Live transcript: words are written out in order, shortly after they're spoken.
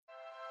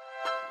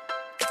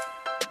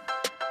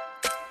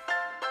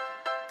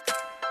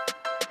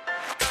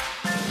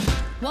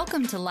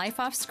Welcome to Life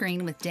Off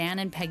Screen with Dan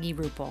and Peggy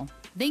Rupel.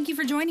 Thank you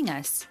for joining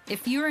us.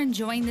 If you are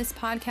enjoying this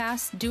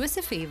podcast, do us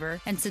a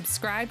favor and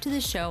subscribe to the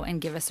show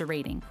and give us a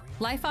rating.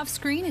 Life Off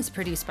Screen is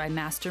produced by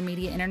Master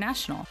Media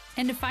International.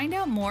 And to find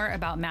out more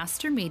about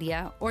Master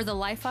Media or the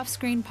Life Off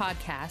Screen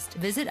podcast,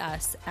 visit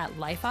us at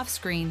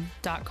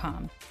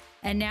lifeoffscreen.com.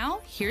 And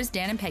now, here's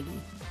Dan and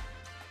Peggy.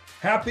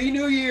 Happy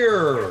New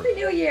Year! Happy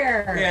New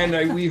Year!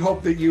 And we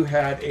hope that you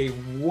had a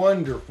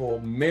wonderful,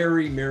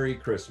 Merry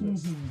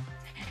Christmas. Mm-hmm.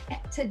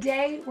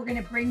 Today, we're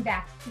going to bring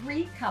back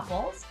 3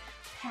 couples,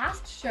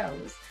 past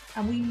shows,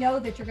 and we know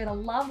that you're going to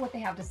love what they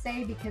have to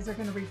say because they're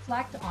going to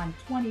reflect on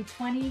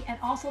 2020 and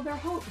also their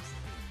hopes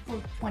for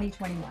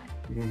 2021.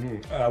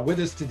 Mm-hmm. With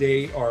us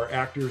today are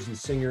actors and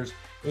singers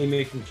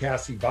Amick and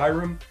Cassie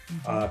Byram,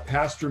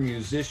 pastor,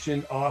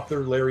 musician,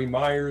 author Larry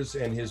Myers,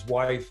 and his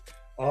wife,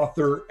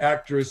 author,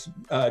 actress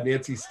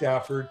Nancy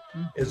Stafford,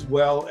 as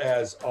well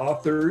as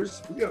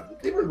authors.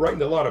 They were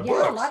writing a lot of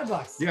books. Yeah, a lot of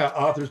books. Yeah,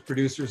 authors,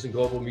 producers, and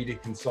global media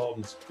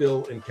consultants,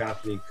 Phil and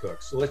Kathleen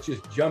Cook. So let's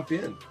just jump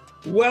in.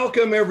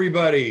 Welcome,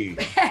 everybody.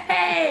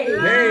 Hey!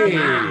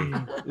 Hey!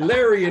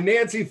 Larry and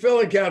Nancy, Phil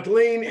and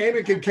Kathleen,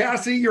 Amick and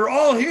Cassie, you're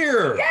all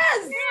here.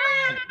 Yes!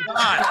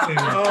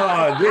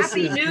 Oh, this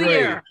Happy is New great.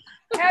 Year.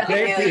 Happy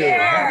Thank New you. Year!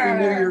 Happy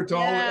New Year to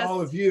Yes.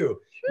 all of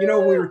you. You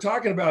know, we were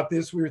talking about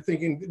this. We were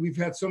thinking we've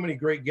had so many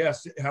great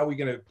guests. How are we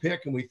going to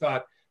pick? And we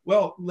thought,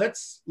 well,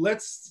 let's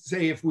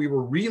say if we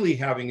were really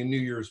having a New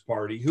Year's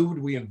party, who would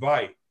we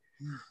invite?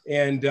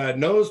 And none of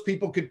those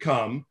people could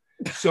come.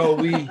 So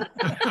we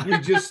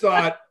just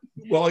thought,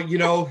 well, you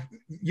know,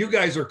 you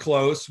guys are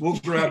close. We'll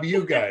grab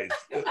you guys.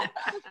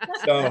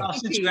 So Well,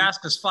 since you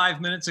asked us 5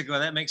 minutes ago,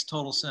 that makes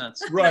total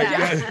sense. right.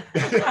 Yeah.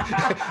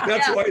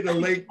 That's why the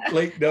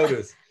late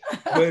notice.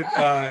 But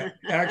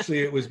actually,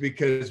 it was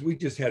because we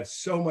just had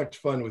so much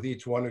fun with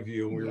each one of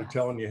you. And we were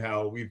telling you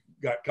how we've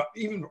got,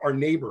 even our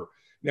neighbor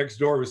next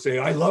door was saying,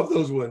 I love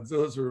those ones.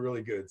 Those were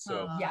really good.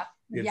 So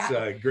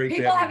it's great.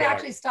 People to have you back.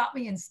 actually stopped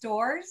me in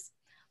stores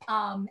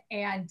and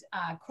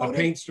quoted A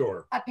paint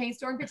store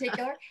in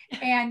particular,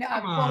 and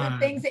quoted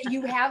things that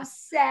you have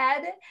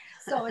said.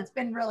 So it's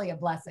been really a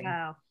blessing.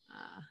 Wow.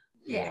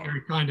 Yeah.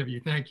 Very kind of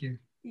you. Thank you.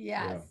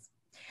 Yes. Yeah.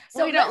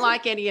 So we don't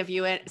like any of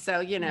you, so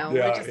you know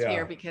we're just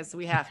here because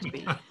we have to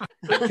be.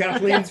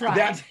 Kathleen, That's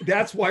right.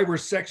 that's why we're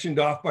sectioned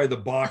off by the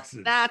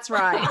boxes. That's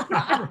right.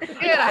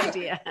 Good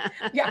idea.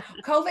 Yeah,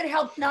 COVID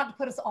helped not to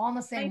put us all in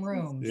the same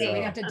room, so we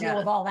didn't have to deal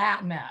with all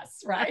that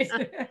mess, right?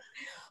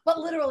 But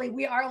literally,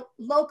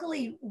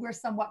 we're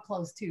somewhat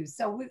close too.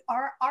 So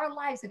our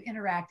lives have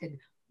interacted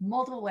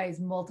multiple ways,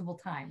 multiple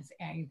times,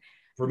 and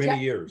for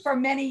many years. For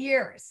many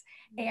years,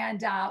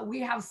 and we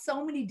have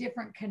so many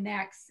different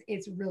connects.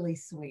 It's really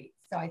sweet.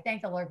 So I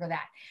thank the Lord for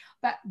that.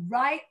 But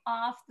right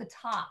off the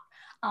top,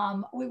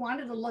 we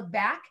wanted to look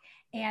back,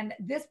 and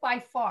this by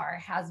far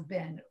has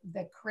been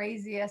the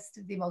craziest,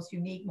 the most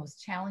unique,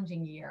 most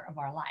challenging year of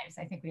our lives.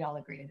 I think we all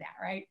agree to that,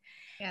 right?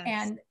 Yes.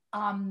 And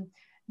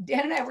Dan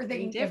and I were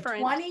thinking if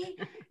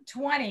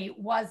 2020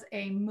 was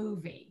a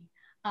movie,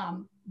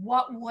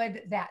 what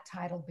would that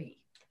title be?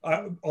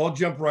 I'll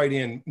jump right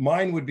in.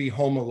 Mine would be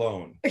Home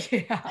Alone.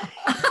 Yeah.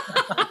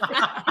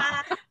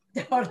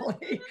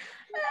 Totally.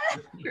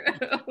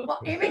 Well,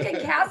 Amick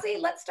and Cassie,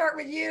 let's start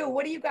with you.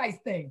 What do you guys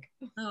think?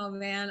 Oh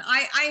man,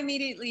 I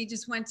immediately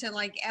just went to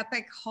like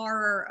epic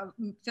horror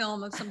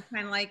film of some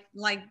kind, like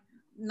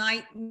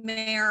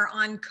Nightmare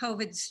on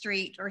COVID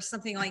Street or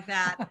something like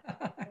that,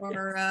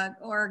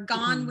 or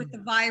Gone with the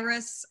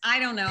Virus. I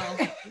don't know.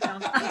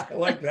 I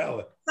like that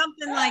one.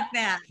 Something like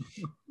that.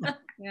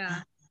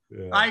 Yeah.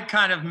 I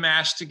kind of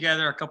mashed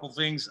together a couple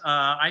things.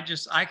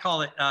 I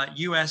call it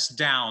US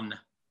Down.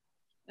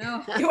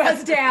 Oh.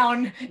 US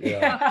Down.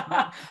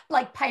 Yeah.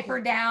 Like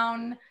Piper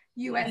Down,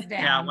 US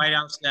Down. Yeah, White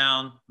House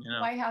Down. You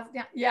know. White House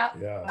Down.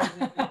 Yeah.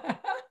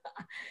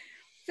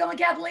 Phil and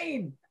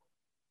Kathleen.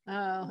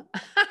 Oh,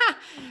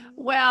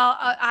 well,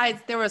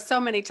 there were so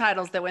many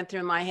titles that went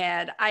through my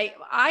head.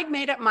 I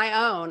made up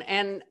my own,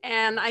 and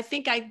I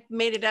think I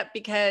made it up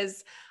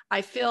because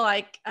I feel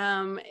like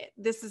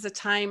this is a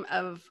time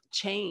of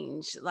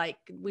change like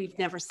we've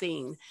never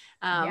seen,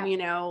 you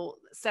know,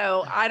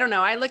 so I don't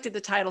know. I looked at the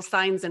title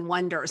Signs and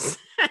Wonders,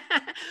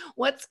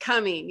 what's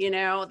coming, you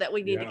know, that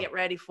we need to get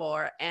ready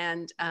for.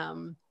 And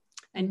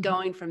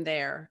going from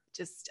there,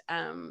 just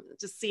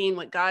seeing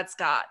what God's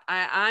got.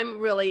 I'm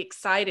really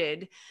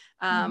excited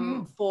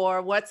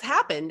for what's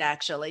happened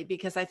actually,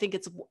 because I think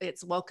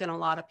it's woken a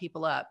lot of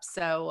people up.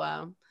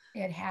 So,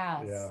 it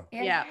has.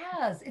 Yeah. It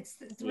has. It's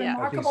a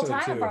remarkable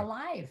time of our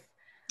life.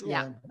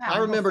 Yeah. Wow, I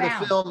remember the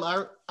film.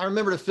 I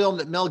remember the film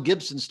that Mel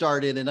Gibson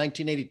starred in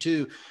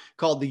 1982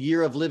 called The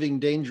Year of Living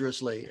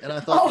Dangerously, and I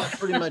thought that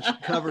pretty much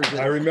covers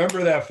it. I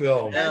remember that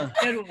film. Yeah.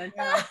 Good one.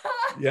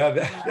 Yeah,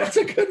 that's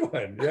a good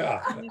one.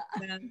 Yeah.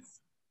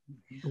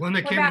 The one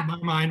that came to my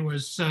mind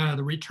was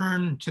The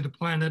Return to the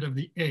Planet of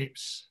the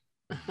Apes.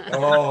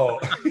 Oh,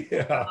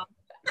 yeah.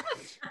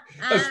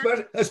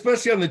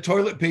 Especially on the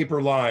toilet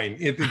paper line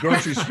at the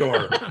grocery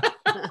store.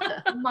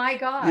 my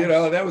gosh. You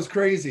know, that was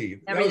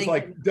crazy. That was Everything-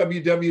 like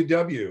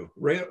WWW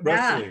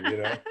wrestling, you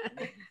know.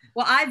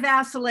 Well, I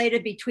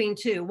vacillated between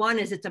two. One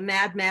is it's a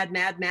mad, mad,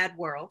 mad, mad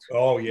world.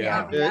 Oh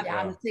yeah. In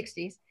the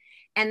 60s.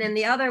 And then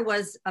the other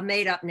was a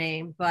made up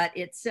name, but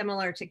it's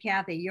similar to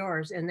Kathy,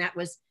 yours. And that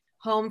was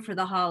Home for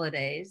the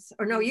Holidays.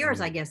 Or no,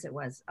 yours, I guess it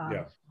was.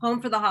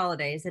 Home for the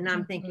Holidays. And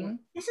I'm thinking,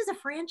 this is a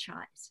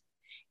franchise.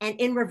 And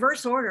in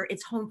reverse order,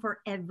 it's home for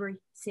every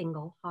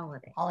single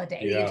holiday.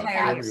 Yeah,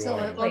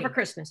 absolutely. Home for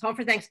Christmas, home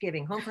for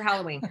Thanksgiving, home for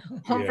Halloween,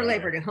 home for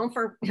Labor Day, home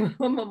for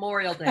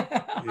Memorial Day.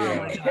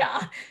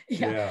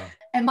 Yeah.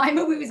 And my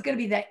movie was going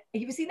to be that.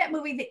 Have you seen that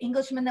movie, The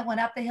Englishman that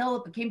went up the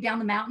hill but came down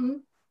the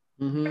mountain?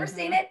 Ever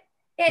seen it?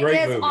 It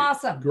is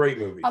awesome. Great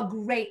movie. A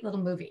great little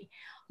movie.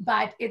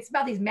 But it's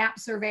about these map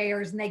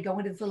surveyors, and they go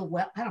into this little,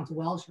 I don't know if it's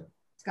Welsh or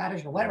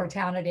Scottish or whatever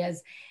town it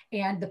is.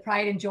 And the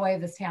pride and joy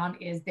of this town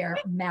is their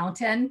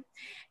mountain.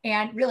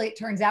 And really, it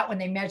turns out when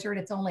they measure it,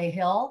 it's only a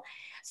hill.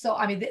 So,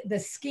 I mean, the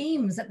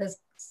schemes that this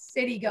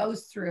city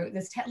goes through,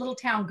 this little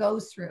town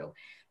goes through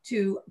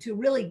to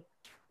really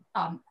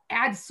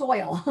add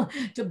soil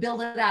to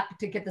build it up,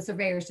 to get the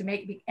surveyors to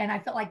make. And I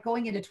felt like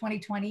going into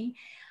 2020,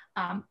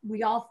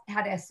 we all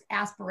had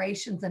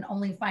aspirations and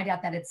only find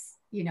out that it's,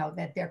 you know,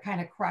 that they're kind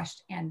of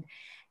crushed. And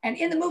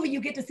in the movie, you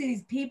get to see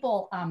these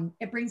people.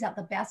 It brings out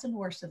the best and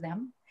worst of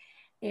them.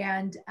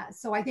 And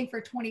so I think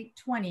for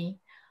 2020,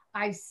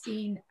 I've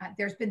seen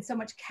there's been so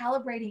much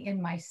calibrating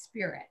in my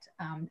spirit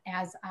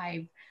as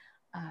I've,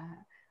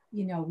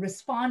 you know,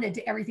 responded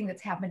to everything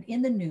that's happened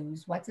in the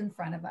news, what's in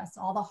front of us,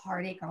 all the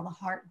heartache, all the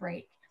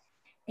heartbreak.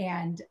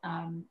 And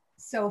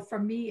so for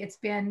me, it's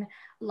been,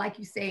 like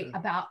you say,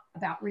 about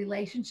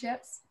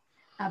relationships,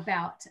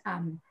 about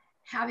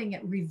having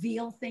it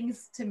reveal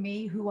things to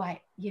me, who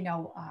I, you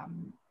know,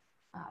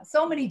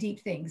 so many deep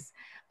things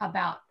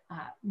about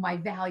my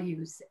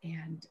values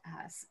and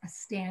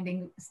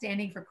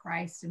standing for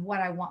Christ and what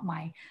I want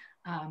my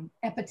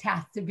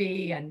epitaph to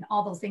be, and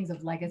all those things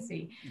of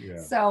legacy.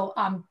 So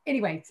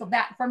anyway, so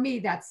that for me,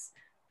 that's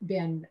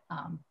been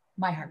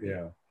my heartbeat.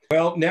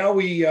 Well, now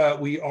we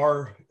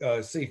are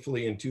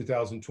safely in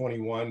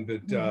 2021,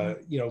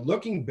 but you know,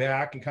 looking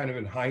back and kind of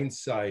in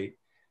hindsight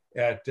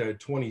at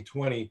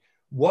 2020,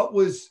 what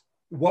was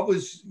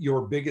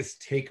your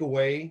biggest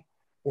takeaway,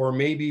 or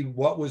maybe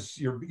what was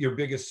your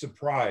biggest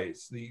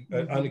surprise, the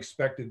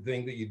unexpected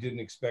thing that you didn't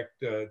expect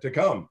to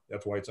come?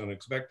 That's why it's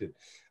unexpected.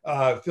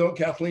 Phil,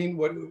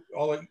 Kathleen,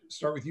 I'll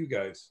start with you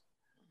guys.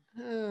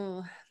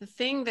 Oh, the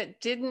thing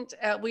that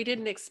we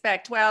didn't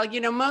expect. Well,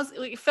 you know,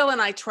 Phil and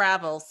I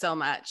travel so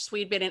much.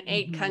 We'd been in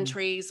 8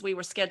 countries. We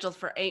were scheduled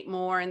for 8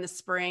 more in the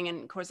spring.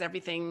 And of course,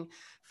 everything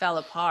fell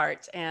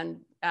apart. And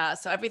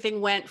so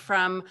everything went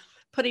from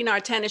putting our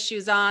tennis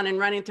shoes on and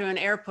running through an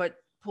airport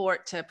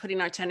to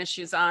putting our tennis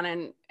shoes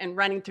on and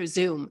running through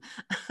Zoom.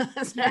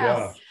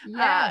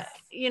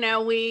 You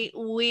know,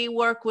 we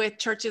work with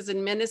churches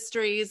and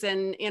ministries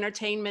and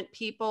entertainment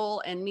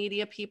people and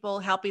media people,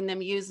 helping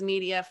them use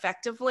media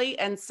effectively.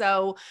 And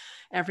so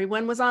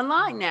everyone was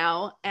online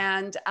now,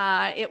 and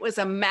it was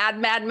a mad,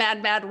 mad,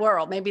 mad, mad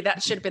world. Maybe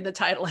that should have been the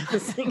title I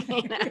was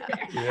thinking.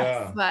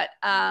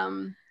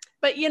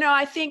 But you know,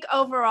 I think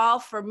overall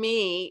for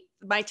me,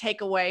 my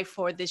takeaway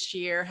for this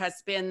year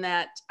has been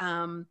that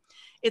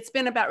it's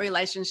been about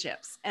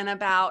relationships and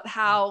about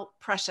how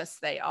precious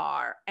they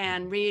are,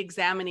 and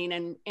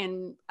re-examining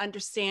and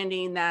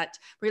understanding that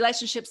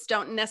relationships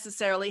don't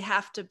necessarily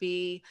have to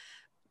be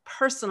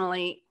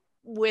personally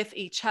with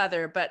each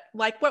other, but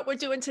like what we're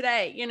doing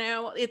today, you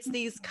know, it's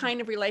these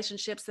kind of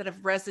relationships that have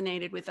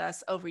resonated with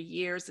us over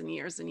years and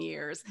years and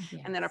years,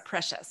 and that are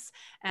precious.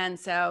 And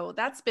so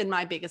that's been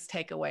my biggest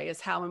takeaway, is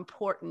how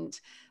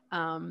important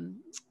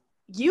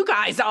you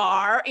guys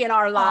are in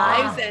our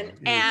lives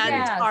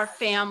and our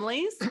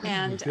families.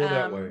 And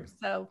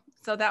so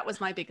that was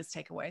my biggest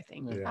takeaway, I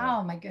think.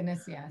 Oh my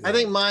goodness, yes. I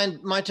think my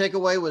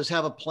takeaway was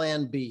have a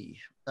plan B.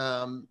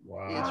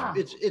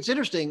 It's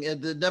interesting,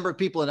 the number of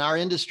people in our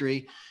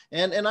industry,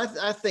 and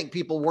I think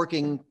people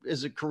working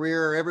as a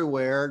career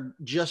everywhere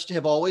just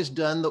have always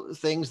done the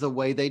things the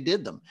way they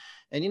did them.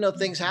 And, you know,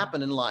 things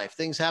happen in life,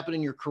 things happen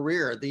in your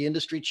career, the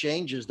industry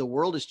changes, the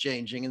world is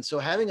changing. And so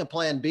having a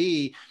plan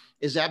B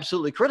is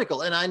absolutely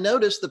critical. And I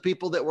noticed the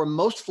people that were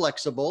most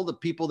flexible, the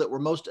people that were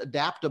most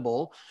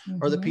adaptable,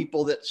 are the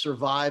people that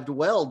survived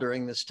well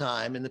during this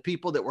time. And the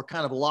people that were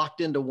kind of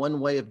locked into one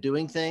way of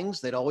doing things,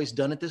 they'd always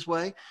done it this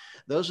way,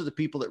 those are the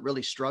people that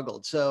really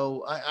struggled.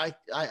 So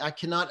I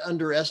cannot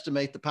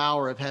underestimate the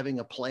power of having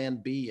a plan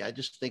B. I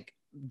just think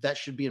that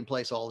should be in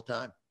place all the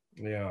time.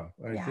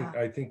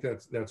 I think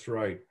that's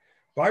right.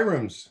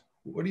 Byram's,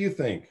 what do you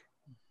think?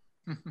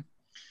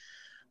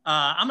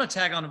 I'm going to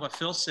tag on to what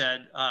Phil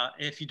said.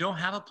 If you don't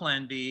have a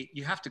plan B,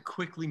 you have to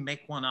quickly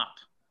make one up.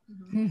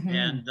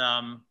 And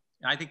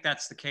I think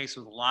that's the case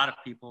with a lot of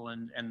people.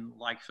 And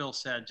like Phil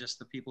said, just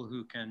the people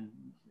who can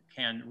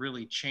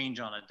really change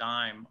on a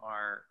dime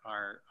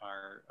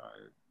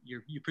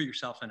you put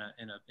yourself in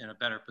a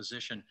better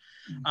position.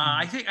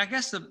 I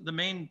guess the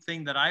main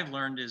thing that I've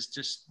learned is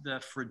just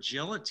the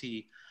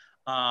fragility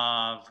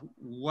of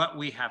what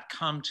we have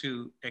come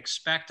to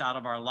expect out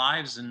of our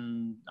lives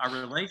and our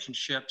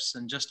relationships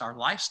and just our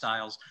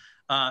lifestyles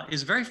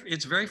it's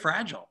very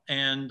fragile.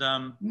 And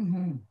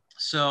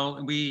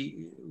so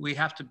we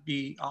have to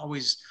be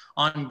always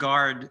on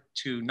guard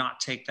to not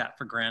take that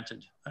for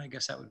granted. I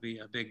guess that would be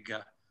a big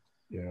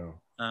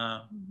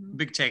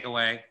big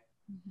takeaway.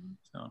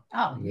 So.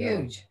 Oh,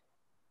 huge.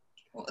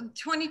 Well,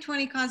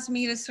 2020 caused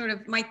me to sort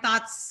of, my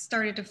thoughts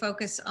started to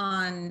focus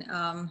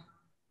on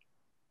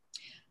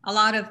a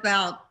lot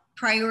about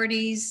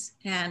priorities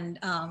and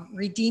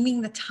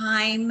redeeming the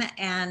time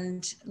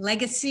and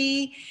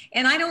legacy.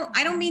 And I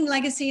don't mean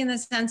legacy in the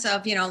sense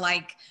of, you know,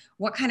 like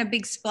what kind of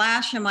big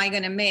splash am I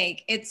going to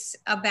make? It's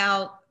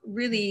about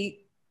really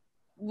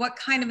what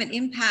kind of an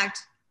impact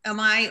am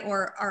I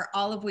or are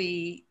all of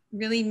we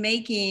really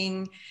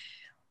making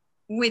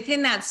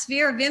within that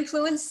sphere of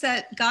influence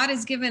that God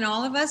has given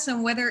all of us,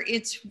 and whether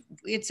it's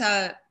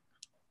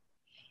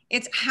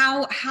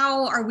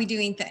how are we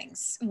doing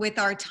things with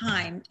our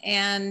time.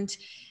 And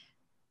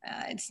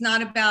it's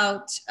not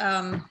about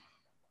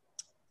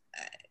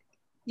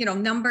you know,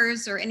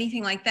 numbers or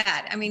anything like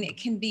that. I mean, it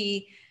can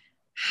be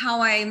how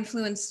I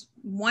influence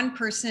one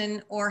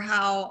person or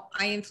how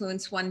I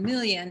influence 1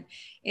 million.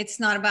 It's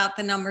not about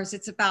the numbers,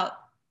 it's about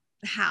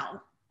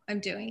how I'm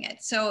doing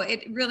it. So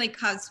it really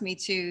caused me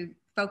to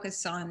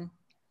focus on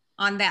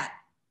that,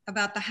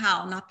 about the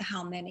how, not the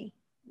how many.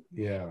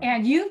 Yeah.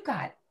 And you've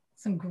got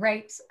some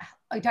great,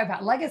 you talk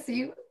about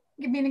legacy,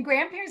 you mean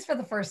grandparents for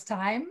the first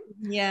time.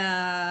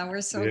 Yeah,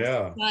 we're so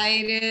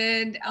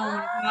excited. Oh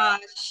my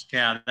gosh.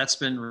 Yeah, that's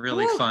been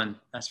really fun.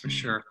 That's for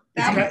sure.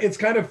 It's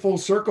kind of full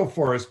circle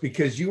for us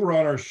because you were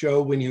on our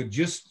show when you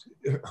just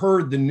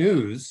heard the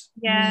news.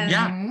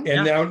 Yeah.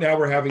 And now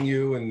we're having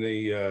you and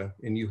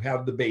you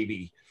have the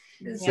baby.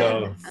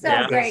 So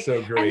great.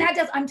 So great. And that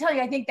does, I'm telling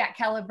you, I think that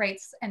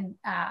calibrates and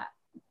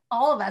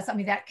all of us, I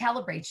mean, that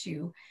calibrates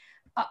you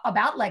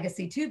about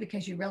legacy too,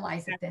 because you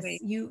realize that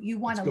this, you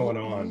want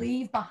to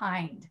leave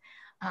behind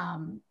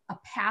a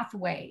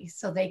pathway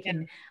so they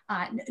can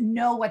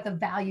know what the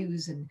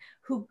values and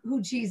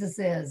who Jesus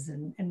is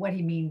and what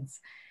he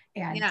means.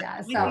 And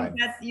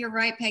you're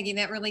right, Peggy.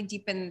 That really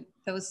deepened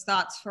those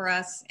thoughts for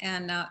us.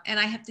 And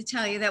I have to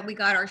tell you that we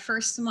got our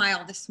first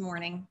smile this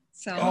morning.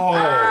 So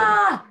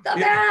the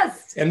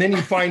best. And then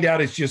you find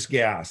out it's just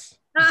gas.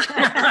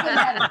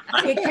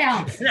 It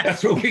counts.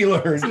 That's what we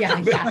learned.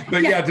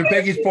 But to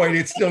Peggy's point,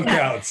 it still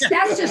counts.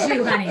 That's just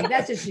you, honey.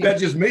 That's just you.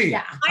 That's just me.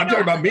 Yeah. I'm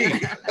talking about me.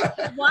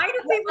 Why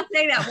do people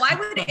say that? Why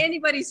would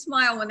anybody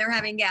smile when they're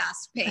having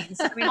gas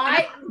pains? I mean,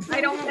 I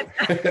don't get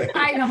that.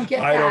 I don't get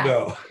that. I don't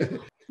know.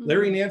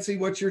 Larry, Nancy,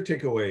 what's your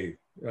takeaway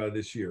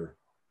this year?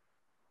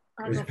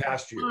 This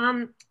past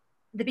year?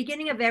 The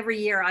beginning of every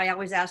year, I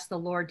always ask the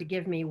Lord to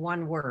give me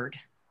one word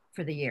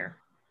for the year.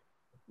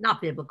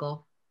 Not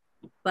biblical,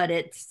 but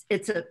it's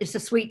a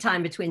sweet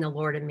time between the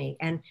Lord and me.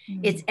 And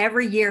it's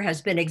every year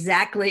has been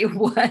exactly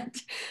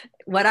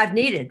what I've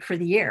needed for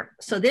the year.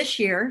 So this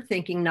year,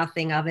 thinking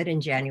nothing of it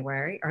in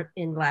January or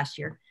in last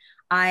year,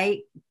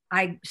 I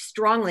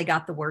strongly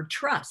got the word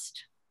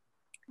trust.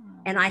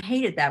 And I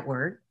hated that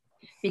word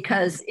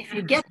because if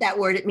you get that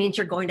word, it means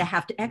you're going to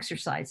have to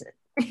exercise it.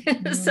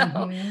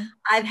 So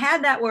I've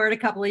had that word a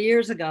couple of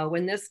years ago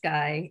when this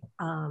guy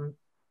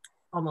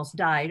almost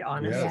died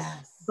on us.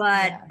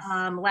 But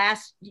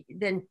last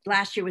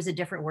year was a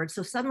different word.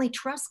 So suddenly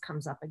trust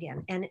comes up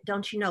again. And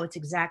don't you know, it's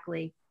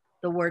exactly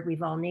the word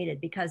we've all needed,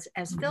 because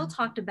as Phil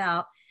talked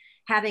about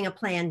having a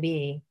plan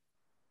B,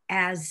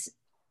 as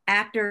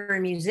actor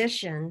and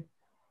musician,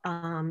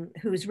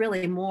 who's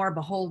really more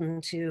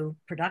beholden to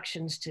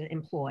productions to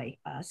employ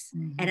us.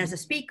 And as a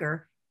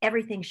speaker,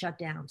 everything shut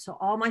down. So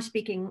all my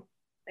speaking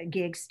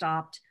gigs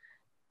stopped,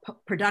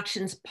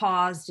 productions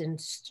paused and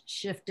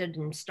shifted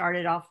and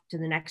started off to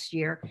the next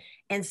year.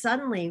 And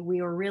suddenly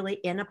we were really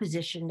in a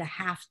position to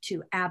have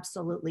to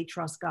absolutely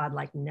trust God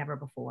like never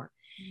before.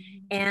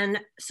 And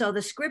so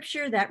the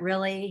scripture that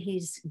really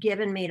he's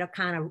given me to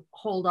kind of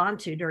hold on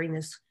to during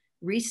this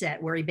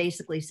reset, where he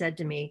basically said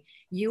to me,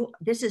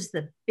 this is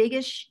the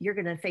biggest, you're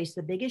going to face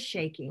the biggest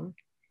shaking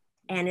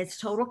and it's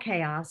total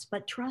chaos,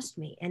 but trust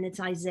me. And it's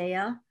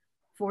Isaiah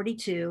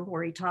 42,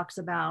 where he talks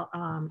about,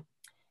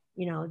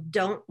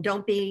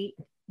 don't be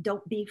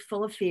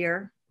full of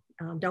fear.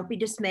 Don't be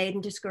dismayed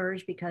and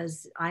discouraged,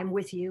 because I'm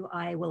with you.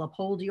 I will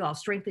uphold you. I'll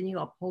strengthen you.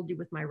 I'll uphold you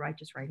with my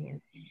righteous right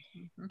hand.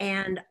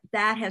 And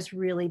that has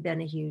really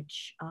been a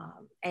huge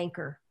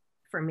anchor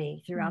for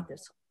me throughout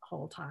this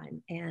whole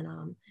time.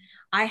 And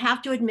I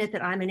have to admit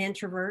that I'm an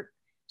introvert.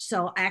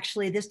 So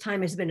actually this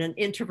time has been an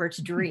introvert's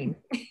dream.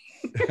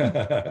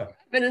 Been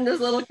in this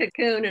little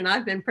cocoon and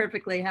I've been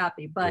perfectly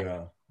happy,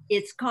 but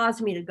it's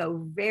caused me to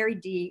go very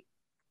deep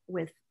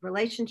with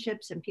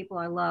relationships and people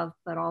I love,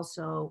 but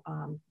also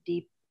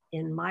deep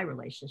in my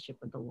relationship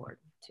with the Lord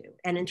too.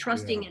 And in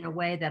trusting in a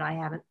way that I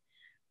haven't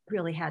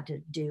really had to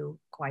do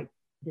quite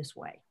this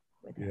way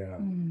with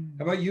him.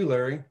 How about you,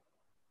 Larry?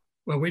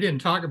 Well, we didn't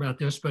talk about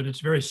this, but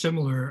it's very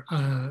similar.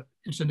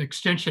 It's an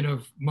extension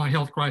of my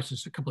health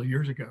crisis a couple of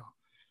years ago.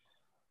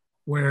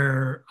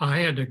 where I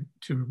had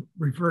to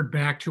revert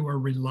back to or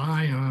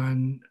rely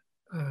on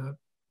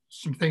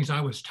some things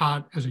I was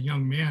taught as a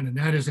young man, and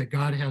that is that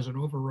God has an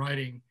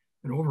overarching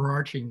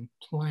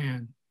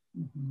plan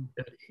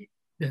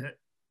that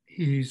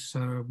he's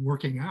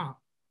working out.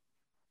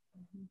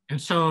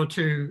 And so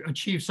to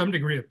achieve some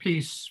degree of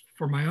peace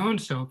for my own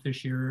self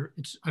this year,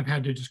 I've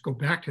had to just go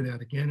back to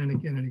that again and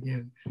again and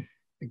again.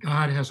 That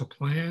God has a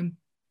plan,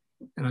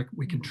 and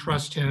we can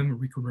trust him,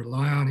 we can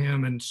rely on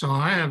him. And so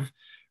I have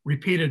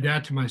repeated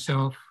that to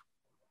myself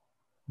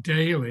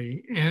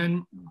daily,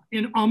 and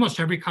in almost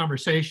every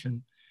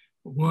conversation,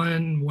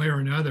 one way or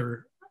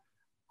another,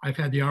 I've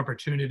had the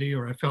opportunity,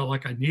 or I felt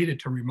like I needed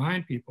to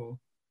remind people,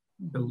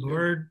 the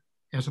Lord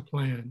has a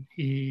plan.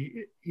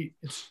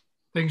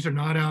 Things are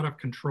not out of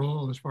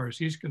control as far as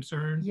he's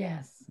concerned.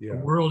 Yes. The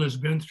world has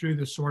been through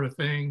this sort of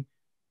thing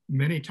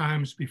many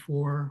times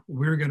before.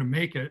 We're going to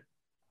make it,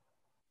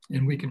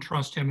 and we can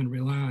trust him and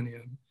rely on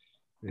him,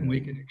 and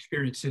we can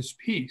experience his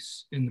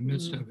peace in the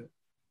midst of it.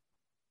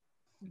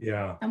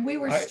 Yeah. And we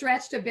were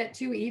stretched a bit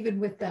too,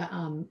 even with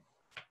the,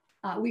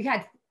 we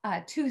had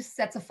 2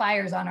 sets of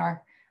fires on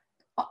our,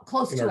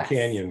 close to us. In our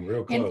canyon,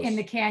 real close. In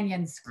the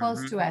canyons,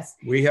 close to us.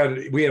 We had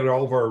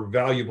all of our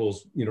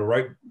valuables,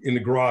 right in the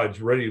garage,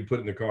 ready to put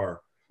in the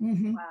car.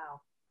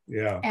 Wow.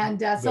 Yeah. And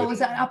so it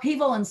was an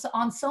upheaval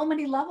on so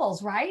many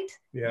levels, right?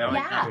 Yeah.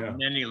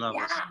 Many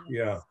levels.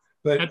 Yeah.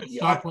 But I had to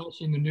stop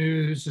watching the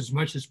news as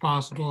much as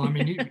possible. I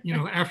mean,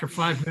 after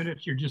 5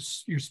 minutes,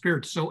 your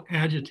spirit's so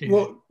agitated.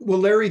 Well,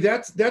 Larry,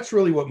 that's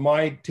really what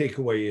my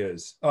takeaway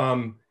is.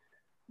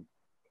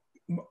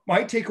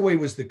 My takeaway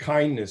was the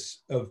kindness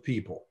of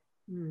people,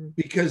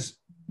 because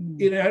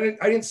I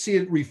didn't see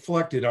it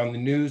reflected on the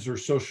news or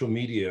social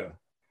media.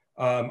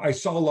 I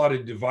saw a lot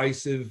of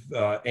divisive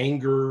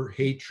anger,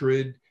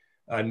 hatred,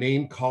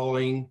 name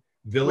calling,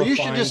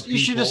 vilifying. Well, you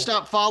should just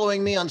stop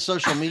following me on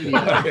social media.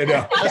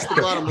 That's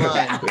the bottom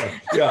line.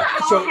 Yeah.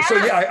 So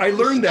I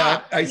learned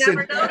that. I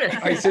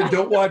said,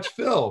 don't watch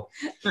Phil.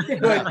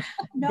 But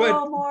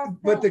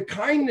the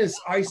kindness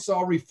I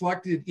saw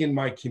reflected in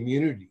my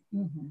community.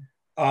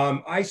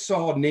 I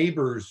saw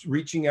neighbors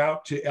reaching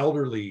out to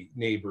elderly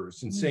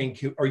neighbors and saying,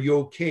 are you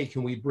okay?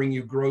 Can we bring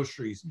you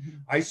groceries?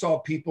 I saw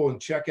people in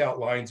checkout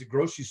lines at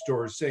grocery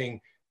stores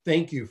saying,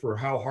 thank you for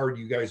how hard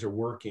you guys are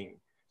working.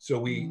 So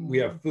we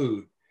have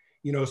food.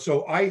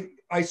 So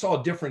I saw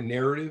a different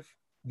narrative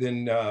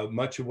than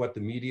much of what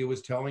the media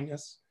was telling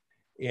us.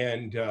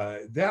 And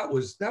that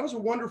was a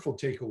wonderful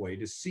takeaway,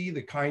 to see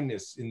the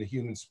kindness in the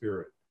human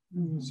spirit.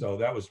 So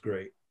that was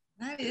great.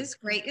 That is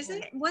great.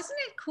 Wasn't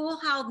it cool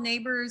how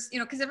neighbors,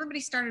 because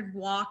everybody started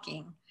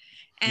walking.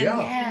 And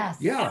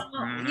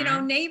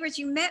neighbors,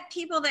 you met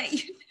people that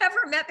you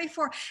never met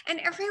before, and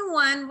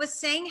everyone was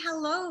saying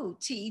hello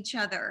to each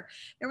other.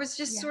 There was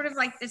just sort of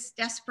like this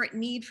desperate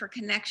need for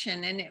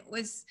connection, and it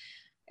was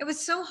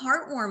so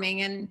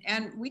heartwarming,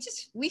 and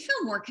we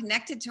feel more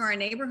connected to our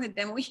neighborhood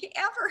than we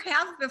ever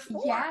have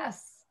before.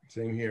 Yes.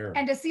 Same here.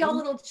 And to see all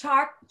little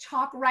chalk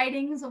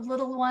writings of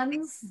little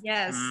ones.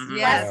 Yes.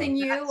 Blessing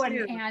you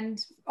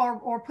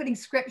or putting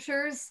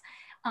scriptures.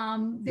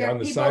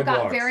 People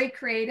got very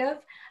creative.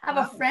 I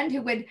have a friend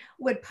who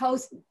would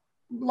post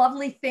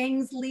lovely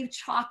things, leave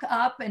chalk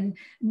up and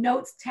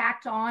notes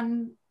tacked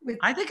on with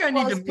I think we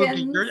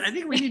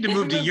need to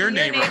move to your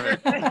neighborhood.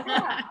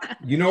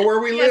 You know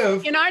where we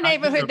live. In our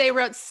neighborhood, they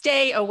wrote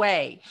 "Stay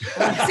away."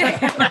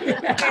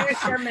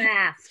 There's your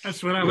mask.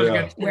 That's what I was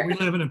going to say. We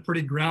live in a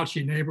pretty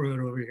grouchy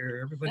neighborhood over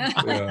here. Everybody's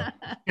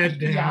head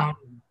down.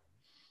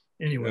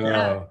 Anyway.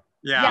 Well,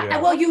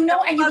 and you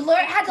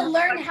had to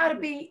learn how to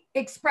be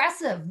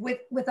expressive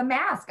with a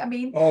mask. I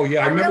mean,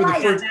 I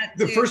remember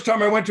the first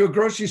time I went to a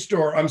grocery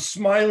store, I'm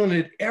smiling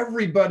at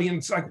everybody, and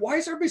it's like, why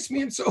is everybody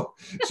being so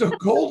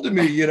cold to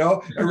me? I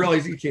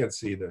realize you can't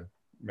see the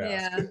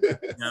mask.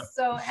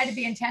 So it had to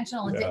be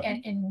intentional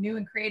in new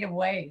and creative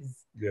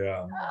ways.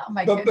 Yeah. Oh,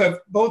 my goodness.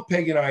 But both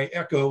Peg and I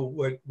echo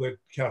what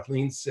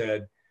Kathleen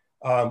said.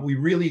 We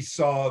really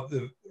saw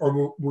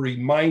were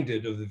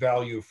reminded of the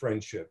value of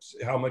friendships,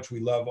 how much we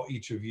love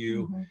each of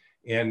you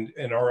and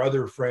our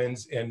other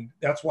friends. And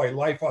that's why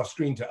Life Off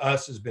Screen to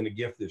us has been a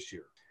gift this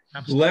year.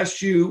 Absolutely.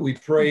 Bless you. We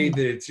pray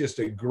that it's just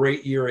a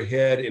great year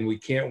ahead, and we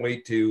can't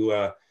wait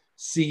to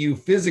see you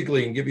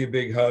physically and give you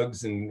big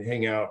hugs and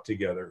hang out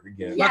together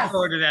again. Look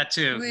forward to that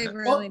too.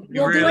 We'll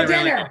do a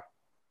dinner.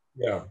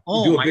 Yeah.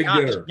 Oh, we'll do a big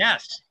dinner.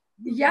 Yes.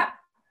 Yep.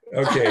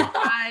 Okay.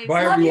 Bye, love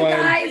everyone. You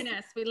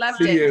guys. We loved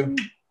See it. you.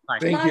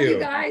 Thank Love you.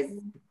 Guys.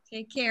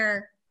 Take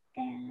care.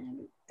 And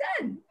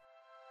done.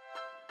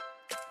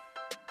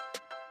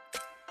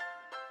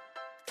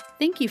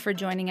 Thank you for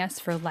joining us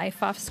for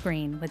Life Off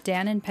Screen with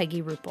Dan and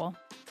Peggy Ruppel.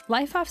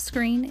 Life Off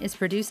Screen is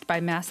produced by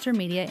Master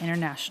Media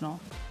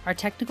International. Our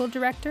technical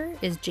director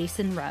is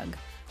Jason Rugg.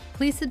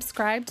 Please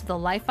subscribe to the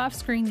Life Off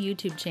Screen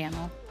YouTube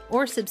channel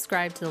or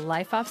subscribe to the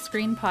Life Off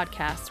Screen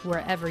podcast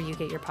wherever you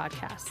get your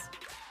podcasts.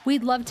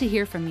 We'd love to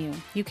hear from you.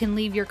 You can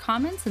leave your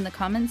comments in the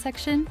comment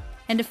section.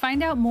 And to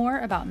find out more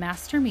about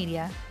Master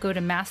Media, go to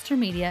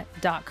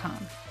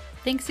mastermedia.com.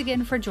 Thanks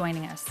again for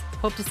joining us.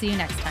 Hope to see you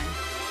next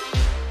time.